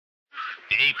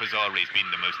The ape has always been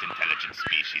the most intelligent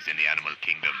species in the animal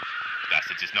kingdom.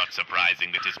 Thus, it is not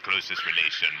surprising that his closest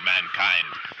relation, mankind,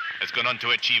 has gone on to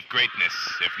achieve greatness,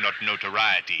 if not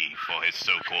notoriety, for his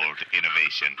so-called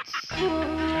innovations.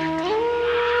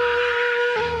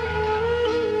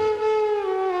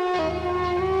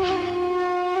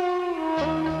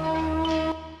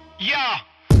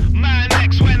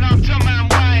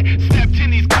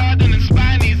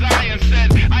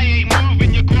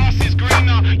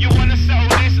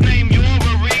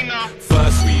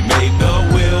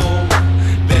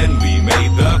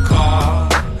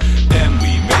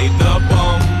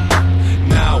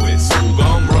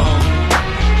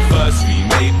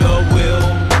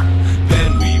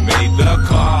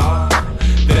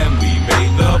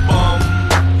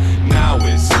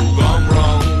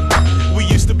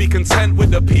 Content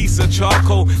with a piece of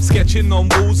charcoal, sketching on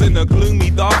walls in a gloomy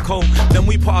dark hole. Then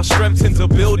we put our strength into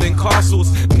building castles.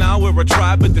 Now we're a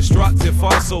tribe of destructive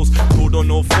fossils. Crawled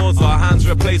on all fours, our hands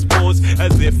replaced paws,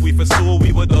 as if we foresaw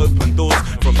we would open doors.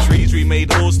 From trees we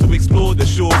made oars to explore the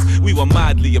shores. We were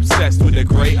madly obsessed with the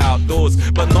great outdoors,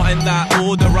 but not in that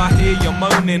order. I hear you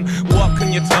moaning. What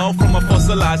can you tell from a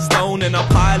fossilized stone in a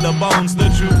pile of bones? The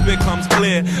truth becomes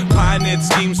clear. Pioneered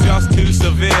schemes just too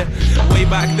severe. Way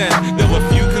back then there were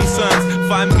few concerns.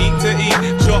 Find meat to eat,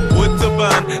 chop wood to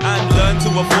burn, and learn to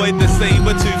avoid the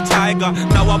saber-toothed tiger.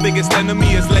 Now our biggest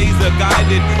enemy is laser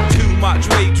guided. Too much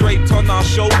weight draped on our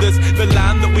shoulders. The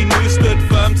land that we knew stood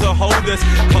firm to hold us.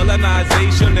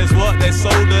 Colonization is what they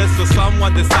sold us, so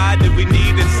someone decided we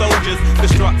needed soldiers.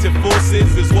 Destructive forces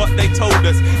is what they told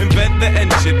us. Invent the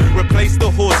engine, replace the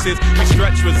horses. We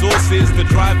stretch resources to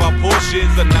drive our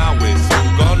Porsches, and now it's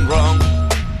all gone wrong.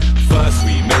 First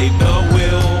we made the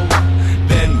wheel,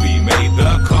 then we made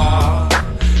the car,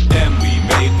 then we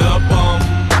made the bomb.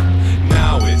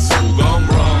 Now it's all gone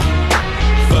wrong.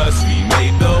 First we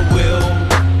made the wheel,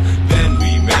 then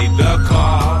we made the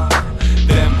car,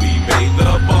 then we made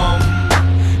the bomb.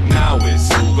 Now it's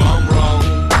all gone wrong.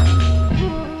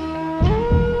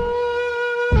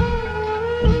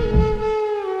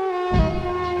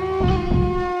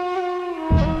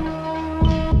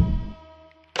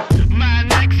 Man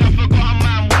next, I forgot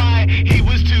man why. He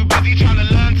was too busy trying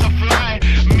to learn to fly.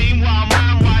 Meanwhile,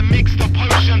 man, why mix the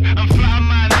potion and fly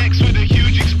man next with a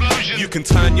huge explosion? You can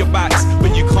turn your backs,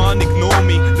 but you can't ignore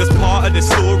me. There's part of the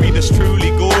story that's truly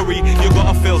gory. You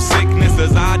gotta feel sickness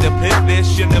as I depict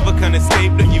this. You never can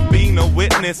escape that you've been a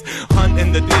witness.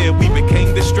 Hunting the deer, we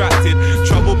became distracted.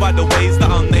 Troubled by the ways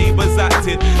that our neighbors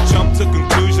acted. Jumped to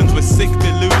conclusions with sick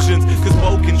delusions, cause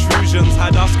bulk intrusions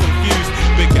had us confused.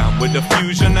 Began with a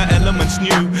fusion of elements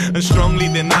new, and strongly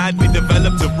denied we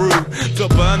developed a brew to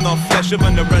burn off flesh of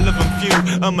an irrelevant few.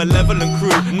 A malevolent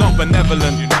crew, not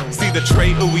benevolent. See the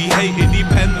traitor we hated, he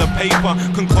penned the paper,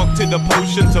 concocted a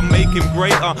potion to make him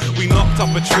greater. We knocked up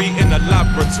a tree in a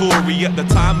laboratory. At the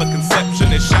time of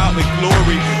conception it shouted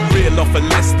glory. Reel off a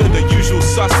list of the usual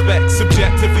suspects.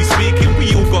 Subjectively speaking,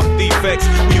 we all got defects.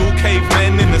 We all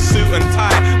cavemen in a suit and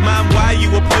tie. Man, why you